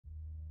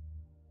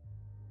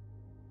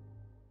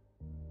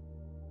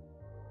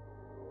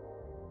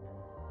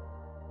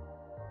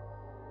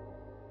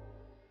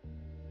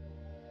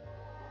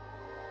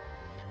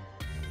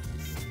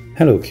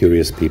Hello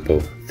curious people,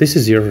 this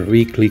is your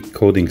weekly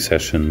coding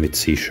session with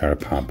C#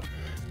 Hub.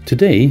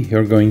 Today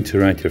you're going to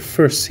write your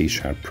first C#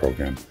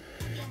 program.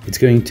 It's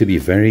going to be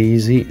very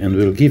easy and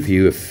will give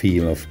you a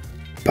feel of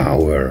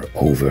power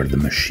over the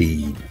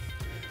machine.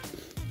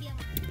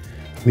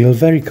 We'll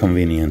very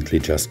conveniently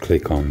just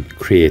click on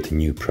Create a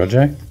new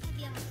project,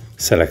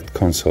 select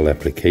Console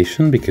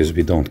Application because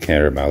we don't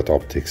care about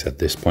optics at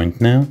this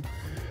point now.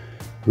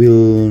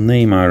 We'll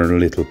name our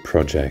little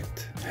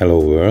project Hello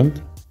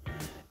World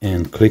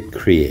and click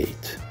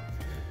Create.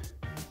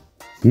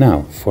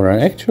 Now, for our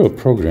actual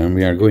program,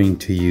 we are going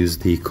to use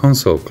the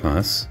console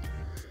class.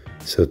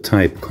 So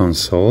type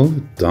console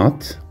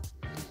dot,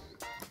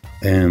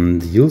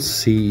 and you'll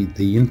see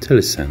the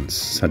IntelliSense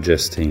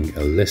suggesting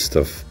a list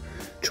of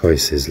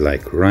choices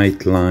like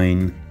write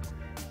line,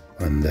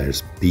 and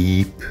there's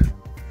beep,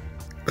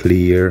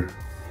 clear,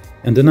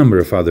 and a number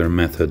of other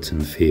methods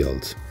and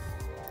fields.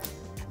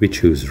 We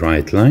choose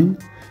write line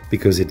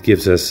because it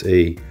gives us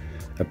a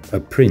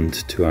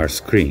print to our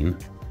screen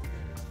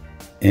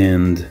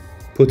and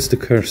puts the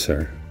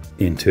cursor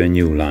into a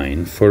new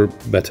line for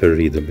better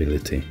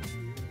readability.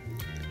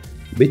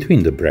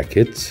 Between the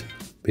brackets,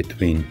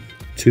 between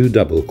two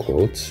double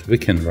quotes, we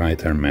can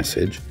write our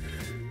message,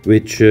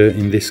 which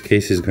in this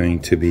case is going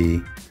to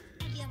be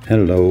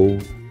Hello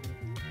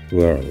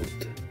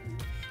World!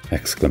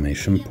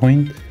 Exclamation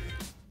point,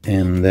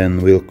 and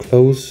then we'll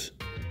close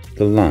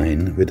the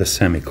line with a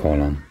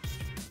semicolon.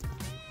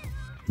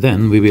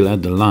 Then we will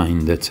add the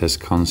line that says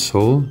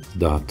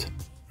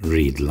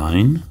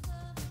console.readLine,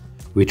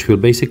 which will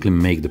basically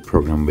make the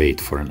program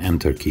wait for an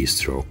enter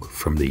keystroke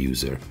from the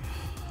user.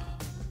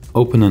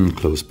 Open and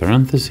close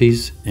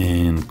parentheses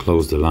and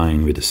close the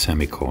line with a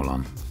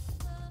semicolon.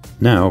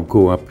 Now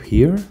go up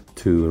here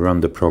to run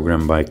the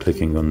program by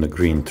clicking on the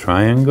green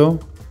triangle,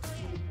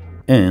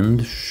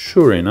 and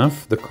sure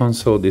enough, the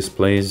console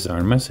displays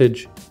our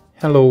message,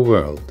 Hello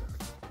World.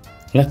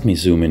 Let me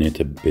zoom in it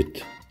a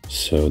bit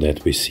so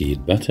that we see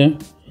it better.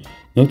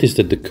 Notice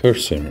that the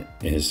cursor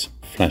is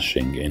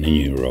flashing in a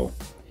new row.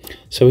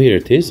 So here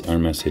it is, our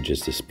message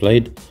is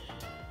displayed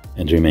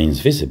and remains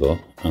visible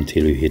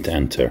until you hit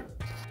enter.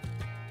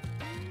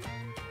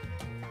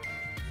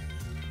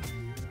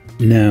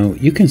 Now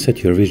you can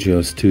set your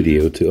Visual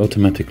Studio to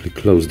automatically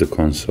close the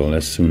console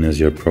as soon as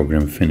your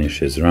program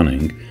finishes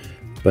running,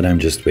 but I'm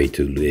just way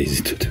too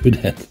lazy to do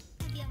that.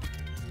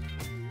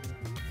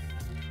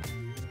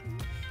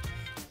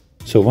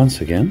 So once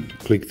again,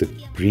 click the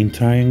green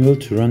triangle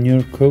to run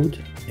your code,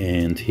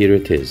 and here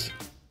it is.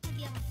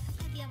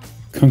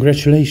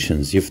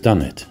 Congratulations, you've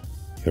done it!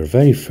 Your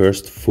very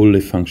first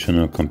fully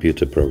functional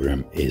computer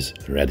program is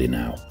ready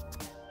now.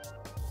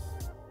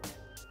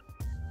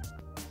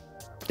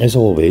 As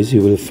always,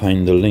 you will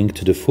find the link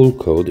to the full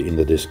code in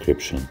the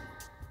description.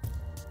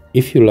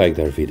 If you liked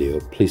our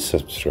video, please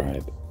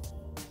subscribe.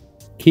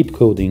 Keep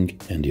coding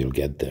and you'll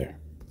get there.